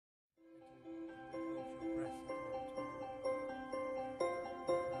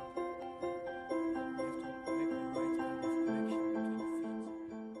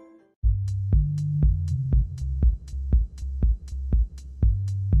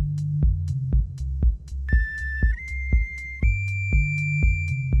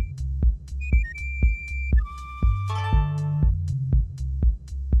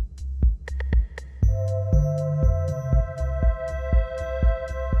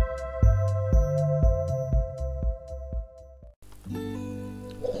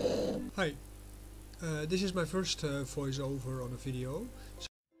This is my first voiceover on a video.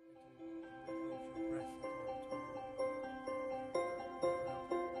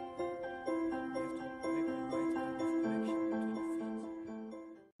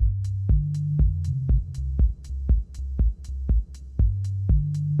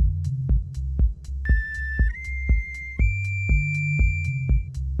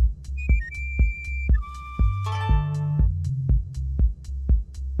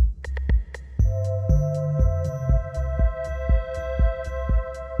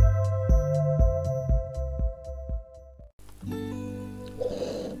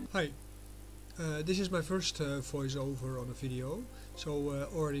 Hi, this is my first voiceover on a video, so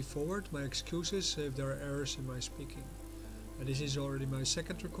already forward my excuses if there are errors in my speaking. This is already my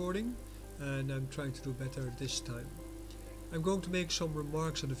second recording and I'm trying to do better this time. I'm going to make some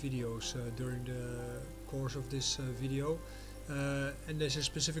remarks on the videos during the course of this video, and this is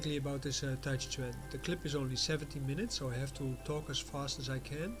specifically about this Tai Chi Chuan. The clip is only 17 minutes, so I have to talk as fast as I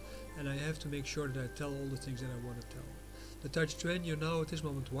can and I have to make sure that I tell all the things that I want to tell. The Tai Chi Chuan you're now at this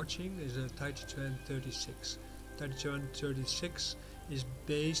moment watching is a Tai Chi Chuan 36. Tai Chi Chuan 36 is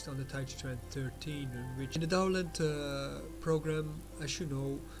based on the Tai Chi Chuan 13, which in the Daoland program, as you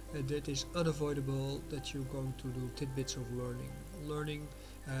know, it is unavoidable that you're going to do tidbits of learning. Learning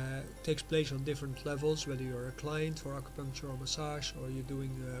takes place on different levels, whether you're a client for acupuncture or massage, or you're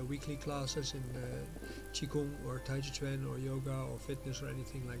doing weekly classes in Qigong or Tai Chi Chuan or yoga or fitness or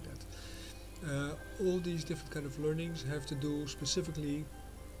anything like that. All these different kind of learnings have to do specifically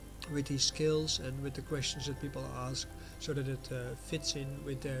with these skills and with the questions that people ask, so that it fits in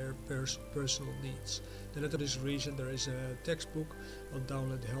with their personal needs. And for this reason there is a textbook on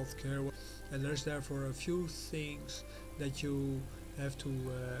Daoland healthcare, and there's therefore a few things that you have to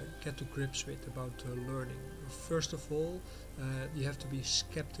get to grips with about learning. First of all, you have to be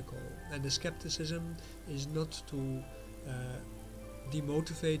skeptical, and the skepticism is not to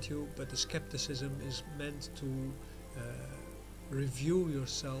demotivate you, but the skepticism is meant to review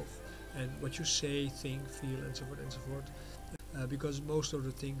yourself and what you say, think, feel, and so forth and so forth, because most of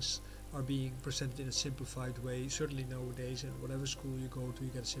the things are being presented in a simplified way. Certainly nowadays, in whatever school you go to, you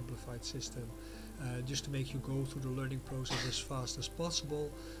get a simplified system, just to make you go through the learning process as fast as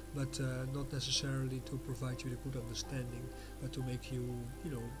possible, but not necessarily to provide you with a good understanding, but to make you,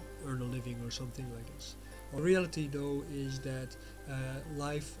 earn a living or something like this. The reality though is that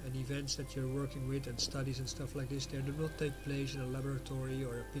life and events that you're working with and studies and stuff like this, they do not take place in a laboratory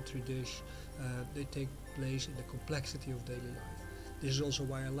or a petri dish. They take place in the complexity of daily life. This is also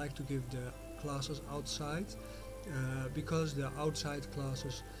why I like to give the classes outside, because the outside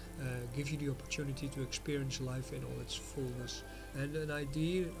classes give you the opportunity to experience life in all its fullness. And an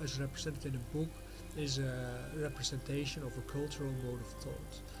idea as represented in a book is a representation of a cultural mode of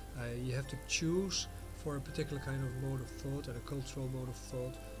thought. You have to choose for a particular kind of mode of thought and a cultural mode of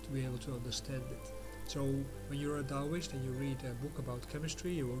thought to be able to understand it. So when you're a Taoist and you read a book about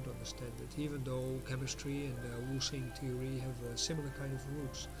chemistry, you won't understand it, even though chemistry and Wu-Xing theory have a similar kind of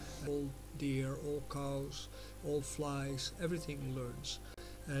roots. All deer, all cows, all flies, everything learns.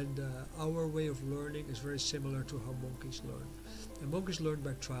 And our way of learning is very similar to how monkeys learn. And monkeys learn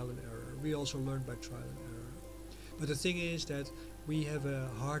by trial and error. We also learn by trial and error. But the thing is that we have a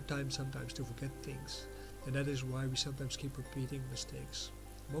hard time sometimes to forget things, and that is why we sometimes keep repeating mistakes.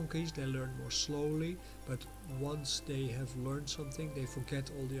 Monkeys, they learn more slowly, but once they have learned something, they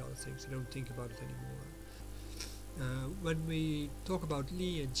forget all the other things. They don't think about it anymore. When we talk about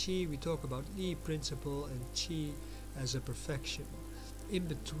Li and Qi, we talk about Li principle and Qi as a perfection. In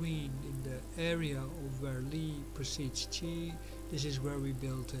between, in the area of where Li precedes Qi, this is where we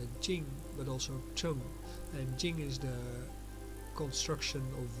build Jing, but also Cheng. And Jing is the construction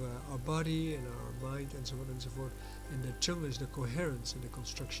of our body and our mind and so on and so forth, and the Cheng is the coherence and the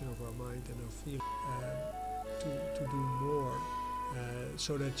construction of our mind and our feeling, to do more,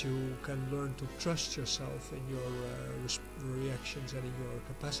 so that you can learn to trust yourself in your reactions and in your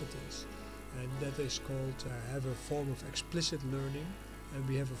capacities. And that is called have a form of explicit learning, and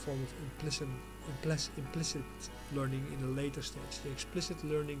we have a form of implicit learning in a later stage. The explicit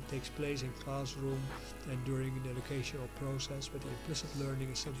learning takes place in classroom and during the educational process, but the implicit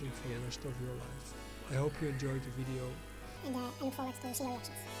learning is something for the rest of your life. I hope you enjoyed the video. And I look forward to seeing your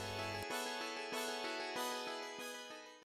reactions.